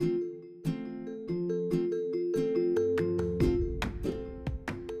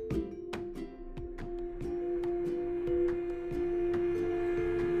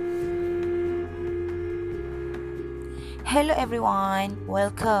Hello everyone,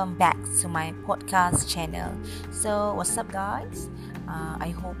 welcome back to my podcast channel. So what's up guys?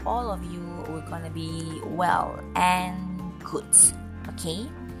 I hope all of you are gonna be well and good. Okay.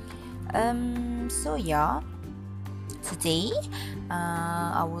 Today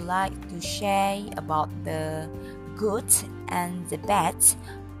I would like to share about the good and the bad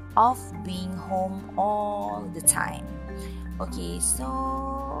of being home all the time. Okay,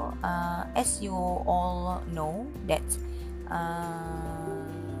 so as you all know that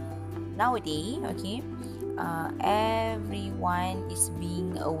nowadays, everyone is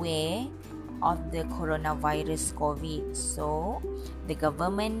being aware of the coronavirus COVID. So the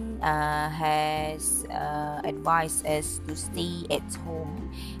government has advised us to stay at home,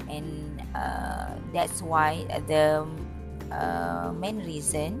 and that's why the main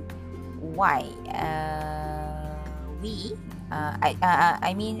reason why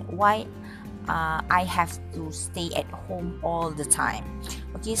why I have to stay at home all the time.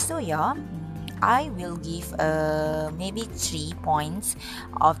 Okay, so I will give maybe 3 points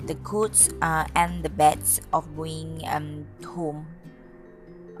of the goods and the bads of being home.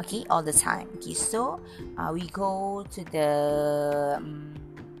 Okay, all the time. Okay, so we go to the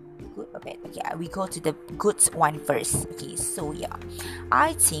good or bad. Okay, we go to the good one first. Okay, so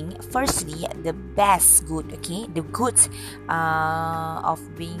I think firstly the best good. Okay, the good of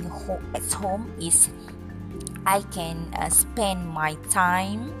being at home is I can spend my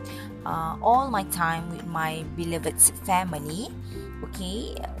time, all my time with my beloved family.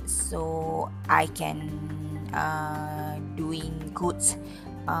 Okay, so I can doing good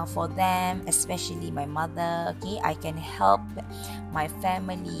for them, especially my mother. Okay, I can help my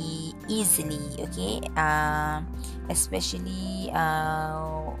family easily. Okay, especially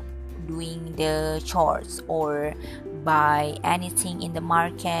doing the chores or buy anything in the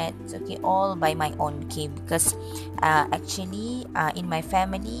market. Okay, all by my own. Okay, because actually in my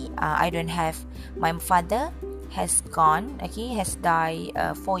family I don't have, my father has gone, has died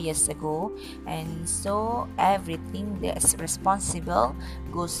 4 years ago, and so everything that's responsible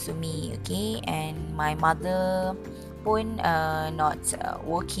goes to me. Okay, and my mother pun not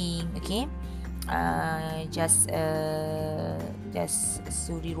working. Okay, just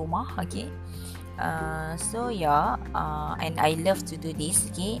suri rumah. Okay, and I love to do this.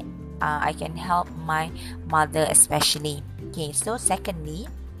 Okay, I can help my mother especially. Okay, so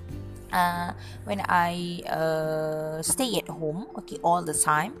secondly, when I stay at home, okay, all the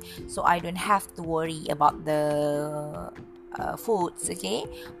time, so I don't have to worry about the foods. Okay,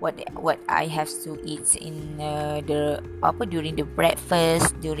 what I have to eat in during the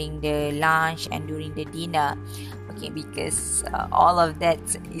breakfast, during the lunch, and during the dinner. Okay, because all of that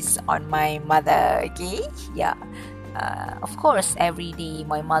is on my mother. Okay, of course every day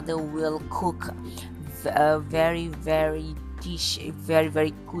my mother will cook very very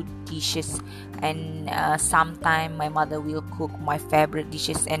good dishes, and sometimes my mother will cook my favorite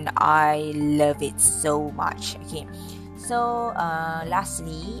dishes, and I love it so much. Okay, so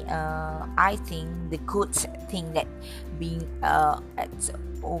lastly, I think the good thing that being at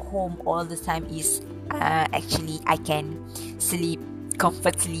home all the time is actually I can sleep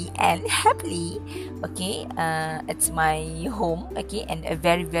comfortably and happily. Okay, it's my home. Okay, and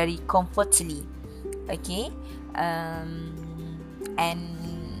very very comfortably. Okay, and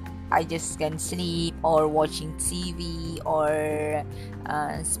I just can sleep or watching TV or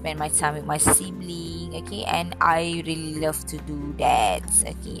spend my time with my sibling. Okay, and I really love to do that.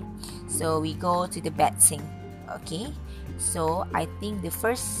 Okay, so we go to the bad thing. Okay, so I think the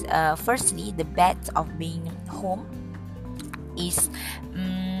firstly the bad of being home is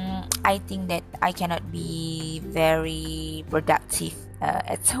I think that I cannot be very productive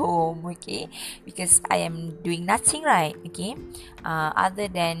at home. Okay, because I am doing nothing, right? Okay, other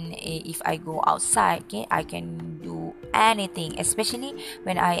than if I go outside. Okay, I can do anything, especially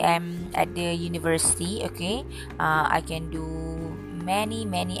when I am at the university. Okay, I can do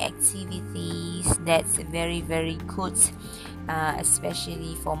many activities that's very very good,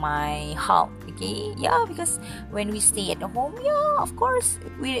 especially for my health. Okay, because when we stay at home, of course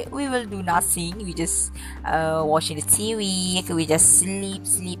we will do nothing. We just watching the TV. Okay, we just sleep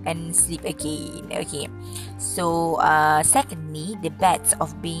and sleep again. Okay, so secondly, the bad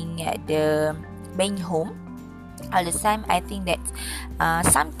of being home all the time, I think that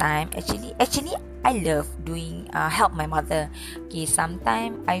sometimes actually I love doing help my mother. Okay,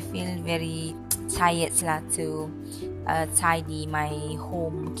 sometimes I feel very tired lah to tidy my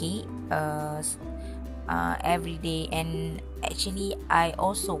home. Okay, every day, and actually I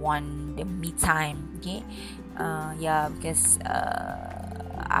also want the me time. Okay, because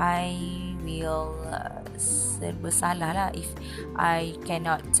I will serba salah lah if I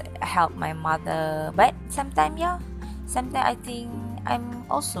cannot help my mother. But sometimes I think I'm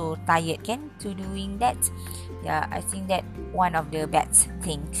also tired can to doing that. I think that one of the bad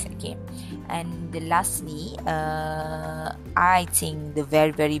things. Okay, and the lastly, I think the very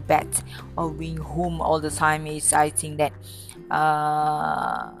very bad of being home all the time is, I think that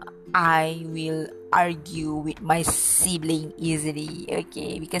I will argue with my sibling easily.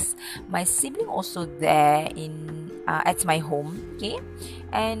 Okay, because my sibling also there in at my home. Okay,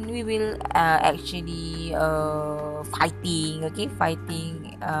 and we will actually fighting. Okay,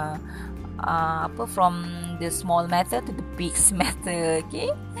 fighting. From the small matter to the big matter.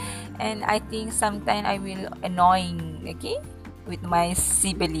 Okay, and I think sometimes I will annoying. Okay, with my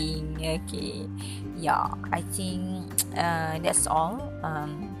sibling. Okay, I think that's all.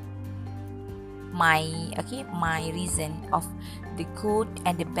 My reason of the good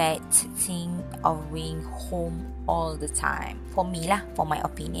and the bad thing of being home all the time for me lah, for my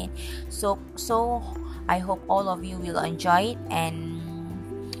opinion. So I hope all of you will enjoy it, and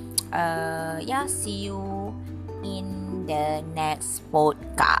see you in the next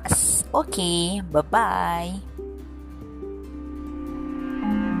podcast. Okay, bye bye.